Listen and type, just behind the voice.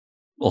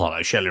Well, hello,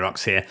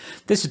 shirlierox here.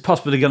 This is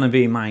possibly going to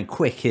be my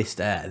quickest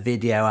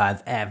video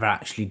I've ever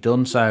actually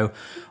done. So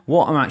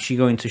what I'm actually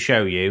going to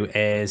show you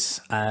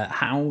is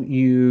how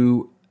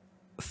you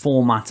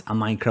format a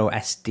micro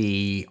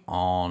SD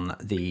on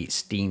the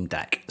Steam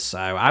Deck. So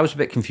I was a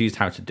bit confused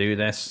how to do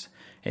this.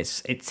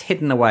 It's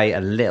hidden away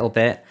a little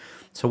bit.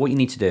 So what you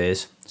need to do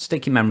is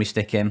stick your memory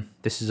stick in.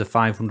 This is a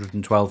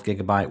 512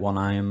 gigabyte one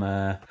I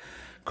am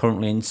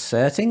currently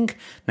inserting.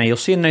 Now you'll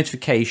see a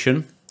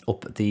notification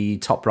up at the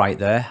top right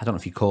there. I don't know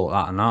if you caught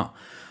that or not.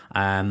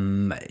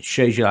 It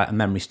shows you like a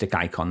memory stick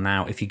icon.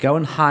 Now, if you go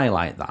and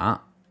highlight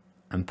that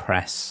and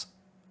press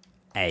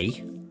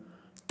A,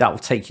 that will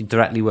take you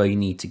directly where you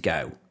need to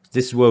go.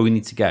 This is where we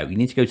need to go. You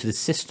need to go to the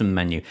system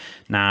menu.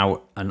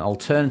 Now, an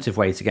alternative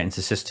way to get into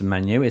the system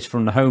menu is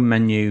from the home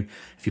menu.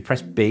 If you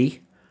press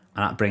B,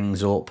 and that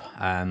brings up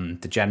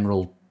the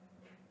general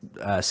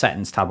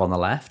settings tab on the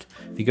left.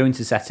 If you go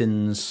into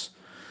settings,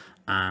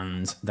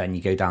 and then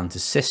you go down to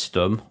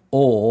system,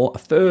 or a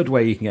third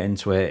way you can get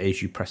into it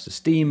is you press the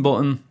Steam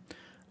button,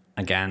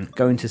 again,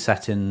 go into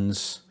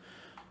settings,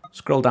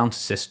 scroll down to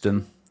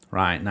system.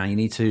 Right, now you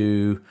need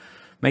to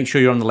make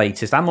sure you're on the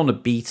latest. I'm on a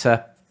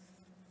beta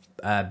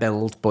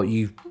build, but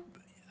you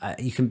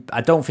can,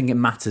 I don't think it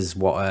matters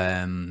what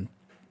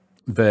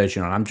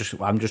version I'm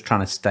just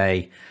trying to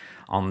stay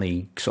on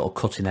the sort of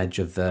cutting edge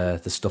of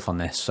the stuff on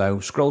this.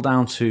 So scroll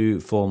down to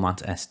format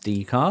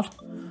SD card.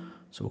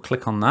 So we'll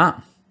click on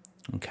that.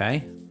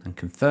 Okay, and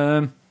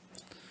confirm.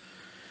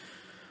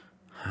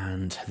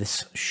 And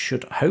this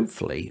should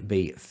hopefully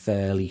be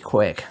fairly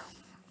quick.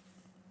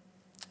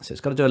 So it's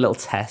got to do a little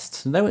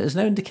test. There's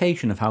no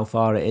indication of how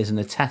far it is in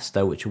the test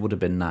though, which would have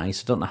been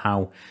nice. I don't know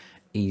how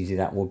easy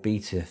that would be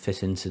to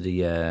fit into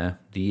the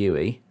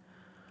UE.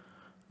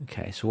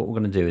 Okay, so what we're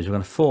going to do is we're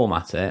going to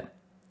format it,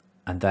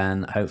 and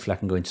then hopefully I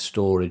can go into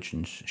storage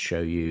and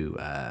show you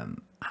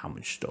how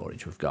much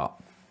storage we've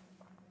got.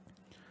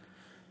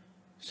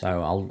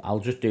 So I'll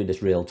just do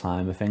this real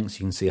time, I think, so you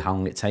can see how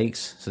long it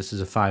takes. So this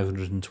is a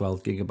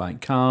 512 gigabyte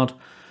card.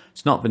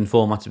 It's not been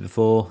formatted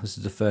before. This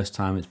is the first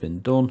time it's been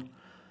done.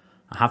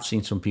 I have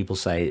seen some people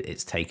say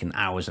it's taken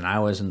hours and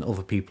hours, and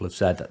other people have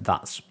said that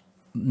that's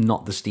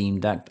not the Steam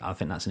Deck. I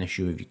think that's an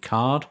issue with your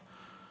card.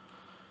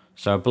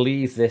 So I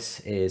believe this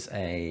is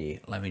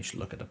a, let me just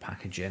look at the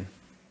packaging.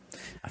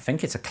 I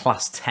think it's a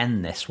class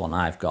 10, this one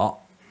I've got.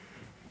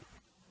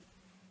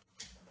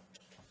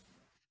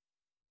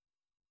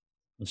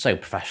 I'm so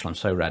professional, I'm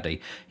so ready.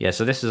 Yeah,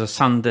 so this is a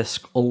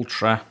SanDisk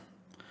Ultra,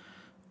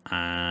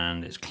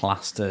 and it's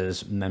classed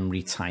as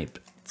memory type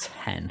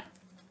 10.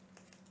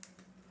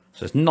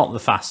 So it's not the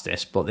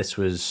fastest, but this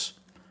was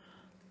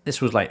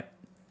like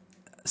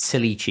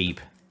silly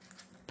cheap.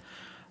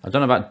 I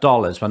don't know about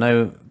dollars, but I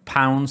know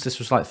pounds. This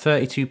was like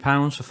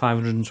 £32 for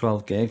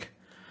 512 gig.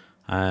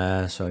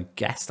 So I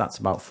guess that's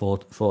about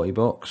 40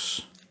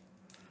 bucks.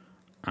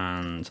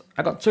 And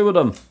I got two of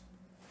them.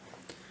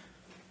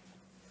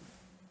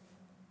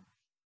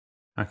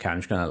 Okay,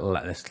 I'm just going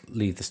to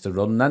leave this to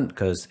run then,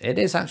 because it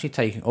is actually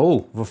taking...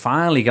 Oh, we'll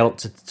finally get up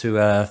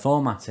to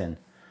formatting.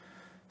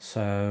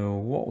 So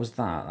what was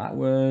that? That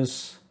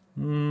was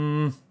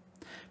probably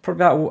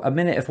about a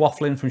minute of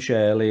waffling from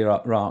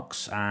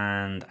shirlierox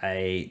and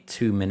a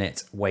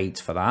 2-minute wait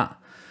for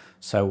that.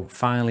 So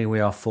finally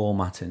we are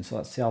formatting. So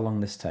let's see how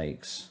long this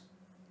takes.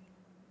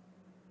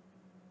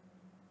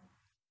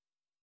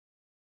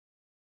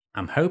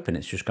 I'm hoping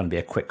it's just going to be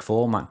a quick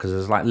format, because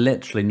there's like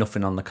literally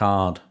nothing on the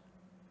card.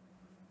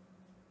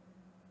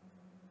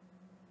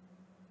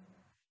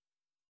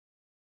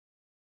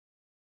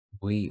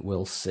 We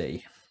will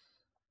see.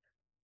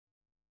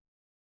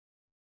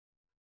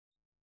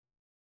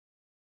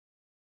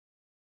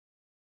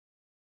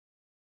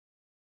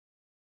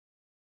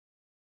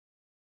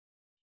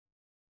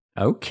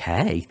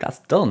 Okay, that's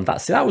done.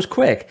 That was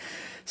quick.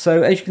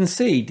 So as you can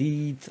see,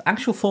 the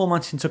actual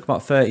formatting took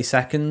about 30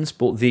 seconds,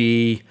 but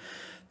the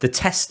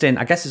testing,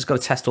 I guess it's got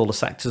to test all the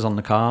sectors on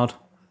the card.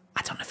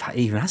 I don't know if that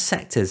even has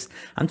sectors.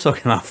 I'm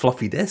talking about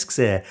floppy disks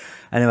here.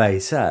 Anyway,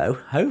 so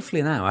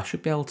hopefully now I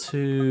should be able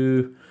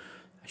to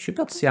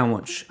see how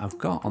much I've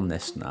got on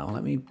this now.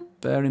 Let me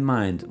bear in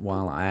mind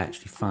while I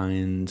actually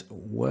find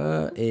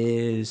where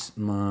is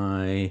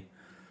my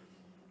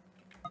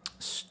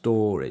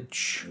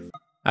storage.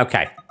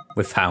 Okay,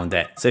 we found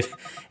it. So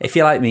if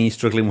you're like me,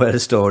 struggling where the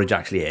storage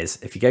actually is,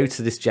 if you go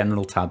to this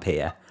general tab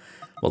here,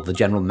 well, the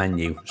general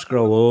menu,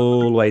 scroll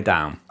all the way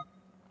down.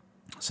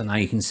 So now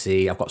you can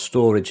see I've got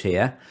storage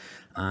here,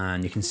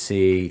 and you can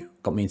see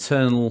got my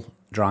internal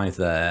drive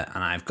there,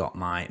 and I've got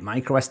my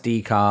micro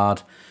SD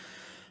card,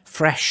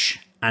 fresh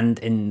and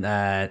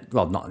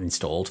well, not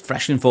installed,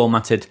 fresh and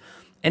formatted.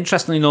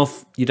 Interestingly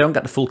enough, you don't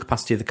get the full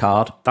capacity of the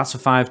card. That's a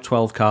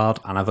 512 card,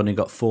 and I've only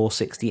got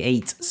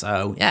 468.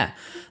 So yeah,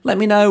 let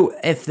me know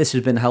if this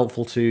has been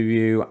helpful to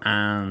you,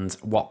 and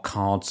what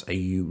cards are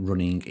you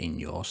running in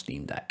your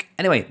Steam Deck.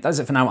 Anyway, that's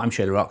it for now. I'm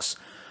shirlierox.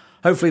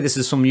 Hopefully this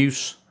is some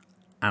use,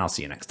 and I'll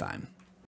see you next time.